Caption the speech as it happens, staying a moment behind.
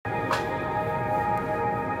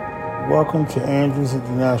Welcome to Andrews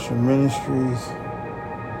International Ministries,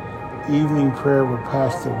 evening prayer with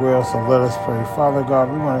Pastor Will. So let us pray. Father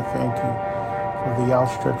God, we want to thank you for the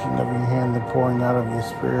outstretching of your hand, the pouring out of your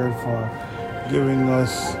Spirit, for giving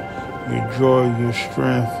us your joy, your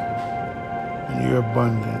strength, and your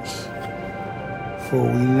abundance. For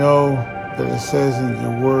we know that it says in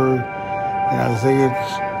your word, in Isaiah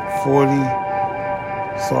 40,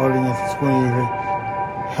 starting at the 20th,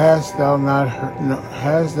 Hast thou not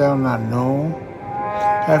known?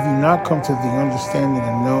 Have you not come to the understanding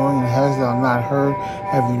of knowing? And hast thou not heard?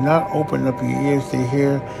 Have you not opened up your ears to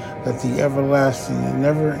hear that the everlasting and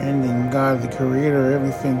never-ending God, the creator of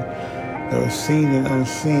everything that was seen and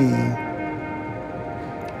unseen,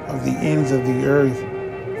 of the ends of the earth,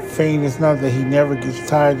 fainteth not, that he never gets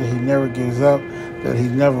tired, that he never gives up, that he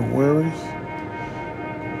never wearies?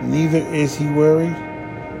 Neither is he wearied.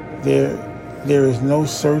 There is no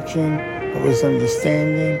searching of his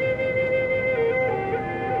understanding.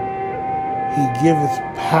 He giveth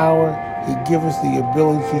power. He giveth the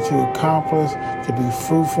ability to accomplish, to be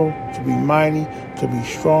fruitful, to be mighty, to be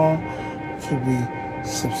strong, to be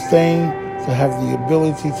sustained, to have the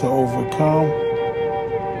ability to overcome.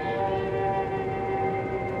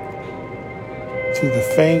 To the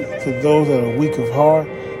faint, to those that are weak of heart,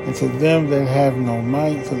 and to them that have no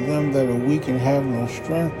might, to them that are weak and have no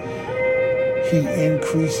strength, he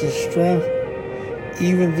increases strength.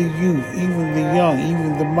 Even the youth, even the young,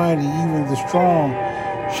 even the mighty, even the strong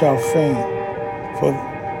shall faint. For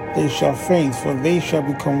they shall faint, for they shall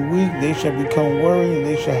become weak, they shall become weary,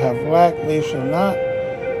 they shall have lack, they shall not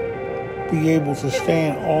be able to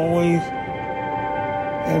stand always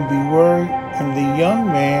and be worried. And the young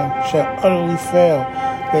man shall utterly fail.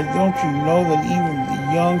 But don't you know that even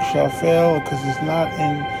the young shall fail, because it's not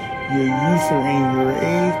in your youth or in your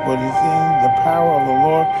age, but it's in the power of the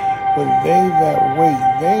Lord. But they that wait,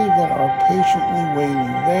 they that are patiently waiting,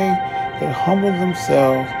 they that humble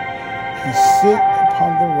themselves and sit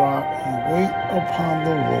upon the rock and wait upon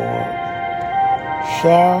the Lord,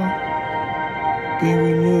 shall be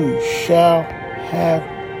renewed, shall have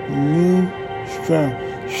new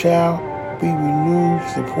strength, shall be renewed,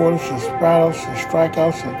 supported, shall sprout out, shall strike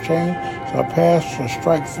out, shall change, shall pass, shall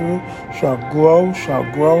strike through, shall grow,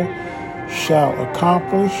 shall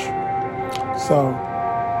accomplish, shall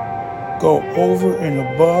go over and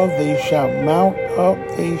above. They shall mount up,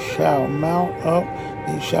 they shall mount up,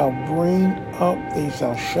 they shall bring up, they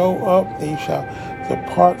shall show up, they shall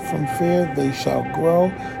depart from fear, they shall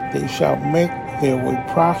grow, they shall make their way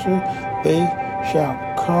prosper, they shall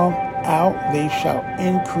come out, they shall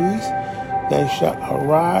increase, they shall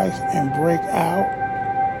arise and break out.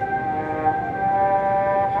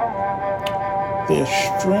 Their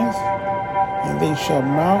strength, and they shall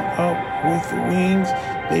mount up with wings.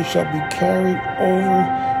 They shall be carried over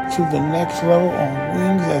to the next level on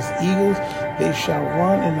wings as eagles. They shall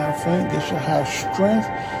run and not faint. They shall have strength.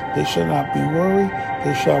 They shall not be worried.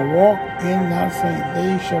 They shall walk and not faint.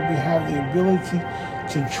 They shall have the ability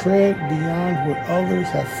to tread beyond what others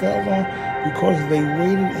have failed on, because they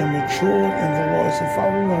waited and matured in the Lord. So,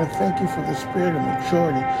 Father, we want to thank you for the spirit of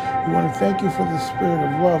maturity. We want to thank you for the spirit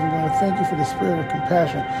of love. We want to thank you for the spirit of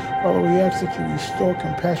compassion. Father, we ask that you restore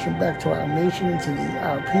compassion back to our nation and to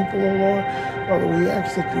our people, O Lord. Father, we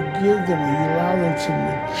ask that you give them and you allow them to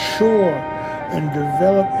mature and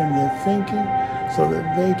develop in their thinking, so that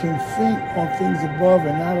they can think on things above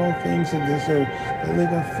and not on things of this earth. That they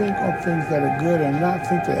can think on things that are good and not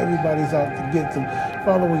think that everybody's out to get them.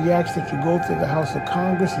 Father, we ask that you go to the House of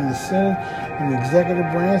Congress and the Senate and the executive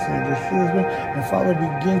branch and the legislature, and Father,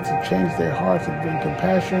 begin to change their hearts and bring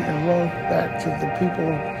compassion and love back to the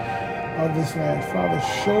people of this land. Father,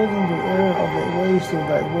 show them the error of their ways through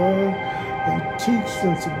thy word, and teach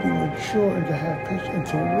them to be mature and to have patience and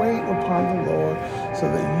to wait upon the Lord, so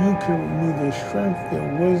that you can renew their strength, their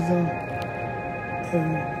wisdom,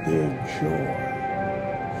 and their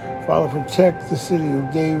joy. Father, protect the city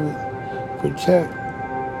of David, protect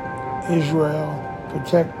Israel,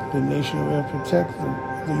 protect the nation of Israel, protect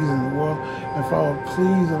these in the world. And Father,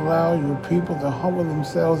 please allow your people to humble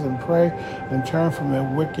themselves and pray and turn from their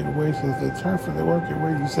wicked ways. As they turn from their wicked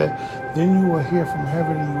ways, you said, then you will hear from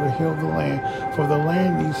heaven and you will heal the land. For the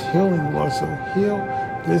land needs healing, Lord. So heal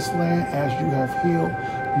this land as you have healed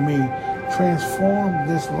me. Transform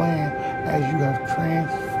this land as you have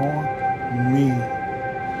transformed me.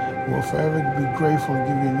 We'll forever be grateful and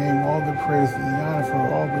give your name all the praise and the honor, for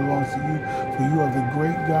it all belongs to you. For you are the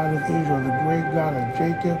great God of Israel, the great God of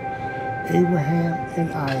Jacob, Abraham,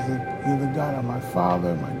 and Isaac. You're the God of my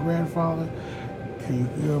father, my grandfather,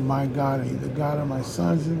 and you're my God, and you're the God of my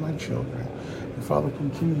sons and my children. And Father,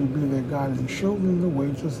 continue to be their God and show them the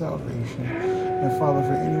way to salvation. And Father,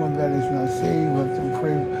 for anyone that is not saved, let them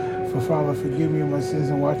pray for, Father, forgive me of my sins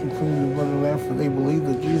and wash me clean in the blood of the Lamb, for they believe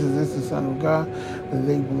that Jesus is the Son of God, that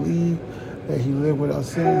they believe that he lived without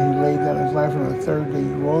sin, he laid down his life, and on the third day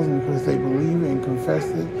he rose, and because they believe and confessed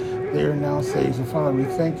it, they are now saved. So Father, we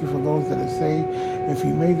thank you for those that are saved. If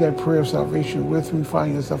you made that prayer of salvation with me,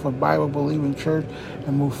 find yourself a Bible-believing church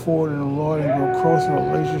and move forward in the Lord and grow closer in a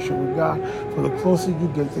relationship with God. For the closer you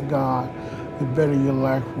get to God, the better your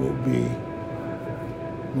life will be.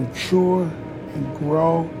 Mature and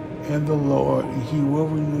grow in the Lord, and he will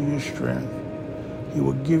renew your strength. He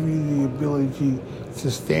will give you the ability to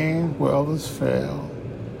stand where others fail,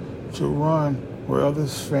 to run where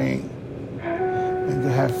others faint, and to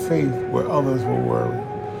have faith where others will worry.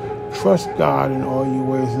 Trust God in all your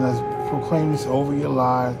ways, and let's proclaim this over your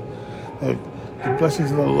lives, that the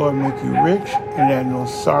blessings of the Lord make you rich and add no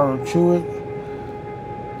sorrow to it,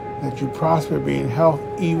 that you prosper, be in health,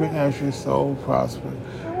 even as your soul prospers.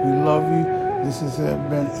 We love you. This has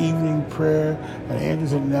been Evening Prayer at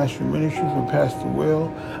Andrews International Ministries with Pastor Will.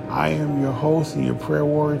 I am your host and your prayer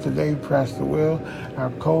warrior today, Pastor Will.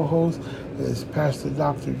 Our co-host is Pastor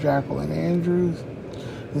Dr. Jacqueline Andrews.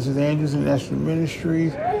 This is Andrews International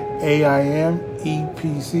Ministries, AIMEPC,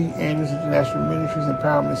 Andrews International Ministries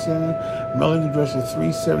Empowerment Center. Mailing address is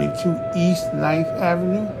 372 East 9th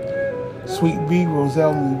Avenue, Suite B,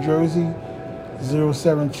 Roselle, New Jersey,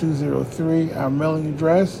 07203. Our mailing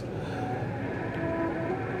address.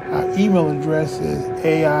 Our email address is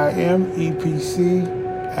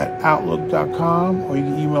aimepc@outlook.com, or you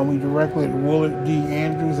can email me directly at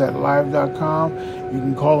willarddandrews@live.com. You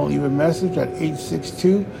can call and leave a message at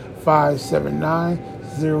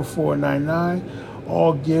 862-579-0499.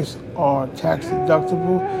 All gifts are tax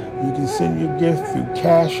deductible. You can send your gift through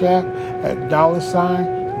Cash App at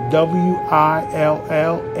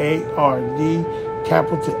 $WILLARD,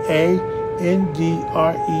 capital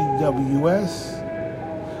ANDREWS.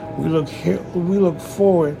 We look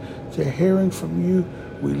forward to hearing from you.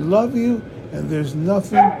 We love you, and there's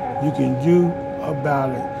nothing you can do about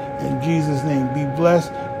it. In Jesus' name, be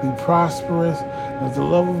blessed, be prosperous, and let the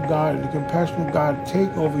love of God and the compassion of God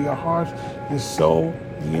take over your hearts, your soul,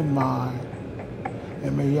 and your mind.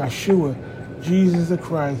 And may Yeshua, Jesus the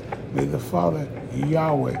Christ, may the Father,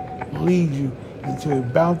 Yahweh, lead you into the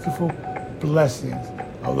bountiful blessings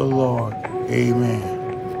of the Lord. Amen.